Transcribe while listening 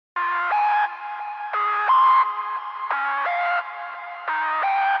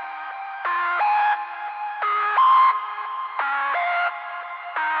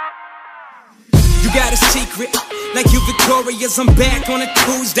got a secret, like you victorious. I'm back on a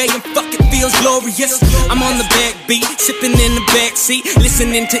Tuesday and fuck it feels glorious. I'm on the backbeat, sipping in the backseat,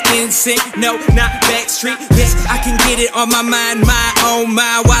 listening to NSYNC. No, not Backstreet. Yes, I can get it on my mind, my own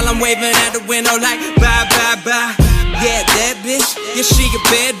mind, while I'm waving out the window like bye, bye, bye. Yeah, that bitch, yeah, she a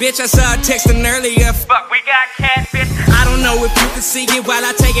bad bitch. I saw her texting earlier. Fuck, we got catfish. I don't know if you can see it while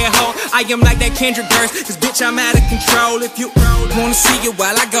I take it home. I am like that Kendrick verse, cause bitch, I'm out of control. If you wanna see it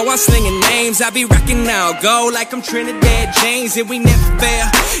while I go, I'm slinging names. I be rocking now, go like I'm Trinidad James, and we never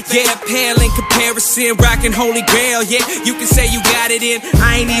fail. Yeah, pale in comparison, rocking Holy Grail. Yeah, you can say you got it in,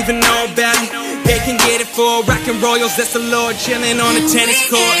 I ain't even know about it. They can get it for rockin' royals, that's the Lord chillin' on the tennis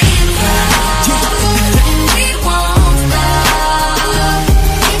court.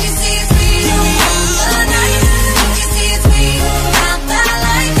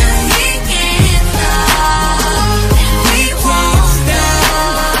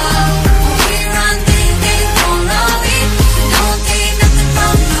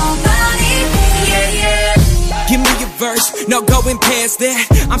 No going past that,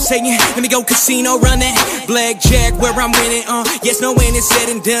 I'm saying, let me go casino, run that blackjack where I'm winning, yes, no when it's said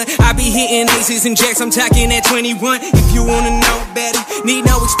and done. I be hitting aces and jacks, I'm talking at 21. If you wanna know better, need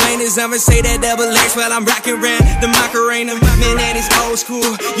no explainers, I'ma say that double X while I'm rocking around the Macarena. Man, that is old school,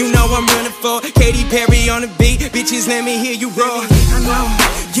 you know I'm running for Katy Perry on the beat. Bitches, let me hear you roar. I know,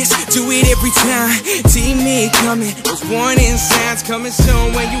 yes, do it every time. See me coming, those warning signs coming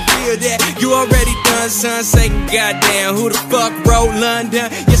soon. When you feel that, you already done, son. Say, goddamn, who the fuck wrote London?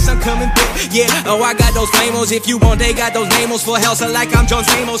 Yes, I'm coming back, yeah. Oh, I got those lamos. If you want, they got those lamos for hell. So like I'm John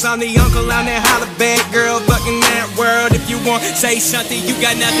Stamos, I'm the uncle, I'm that holla bad girl, fucking that world. If you want, say something, you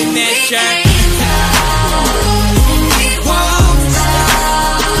got nothing that shine.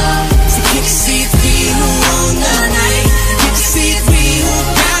 So can't you see it's me who own the night? Can't you see it's me who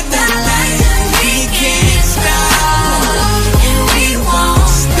got the light? We can't stop, and we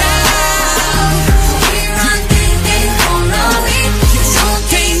won't stop. We run things, they don't know it. Don't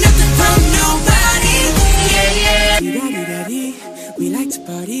take nothing from nobody. Yeah, yeah. We like to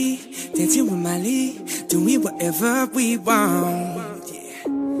party, dancing with Molly, doing whatever we want.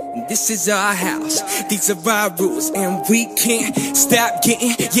 Yeah, this is our house, these are our rules, and we can't stop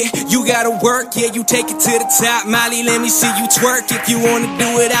getting. Yeah, you gotta work, yeah, you take it to the top. Molly, let me see you twerk. If you wanna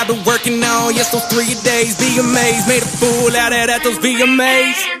do it, I've been working on, yes, those 3 days. Be amazed, made a fool out of that, those be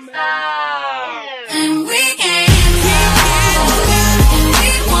amazed. And we can't.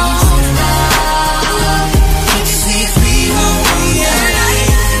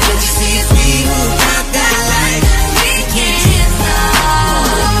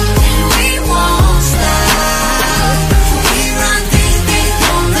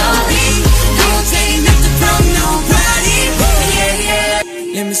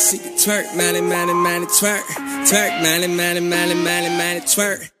 Let me see you twerk, Molly, Molly, Molly, twerk. Twerk, Molly, Molly, Molly, Molly, Molly,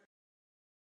 twerk.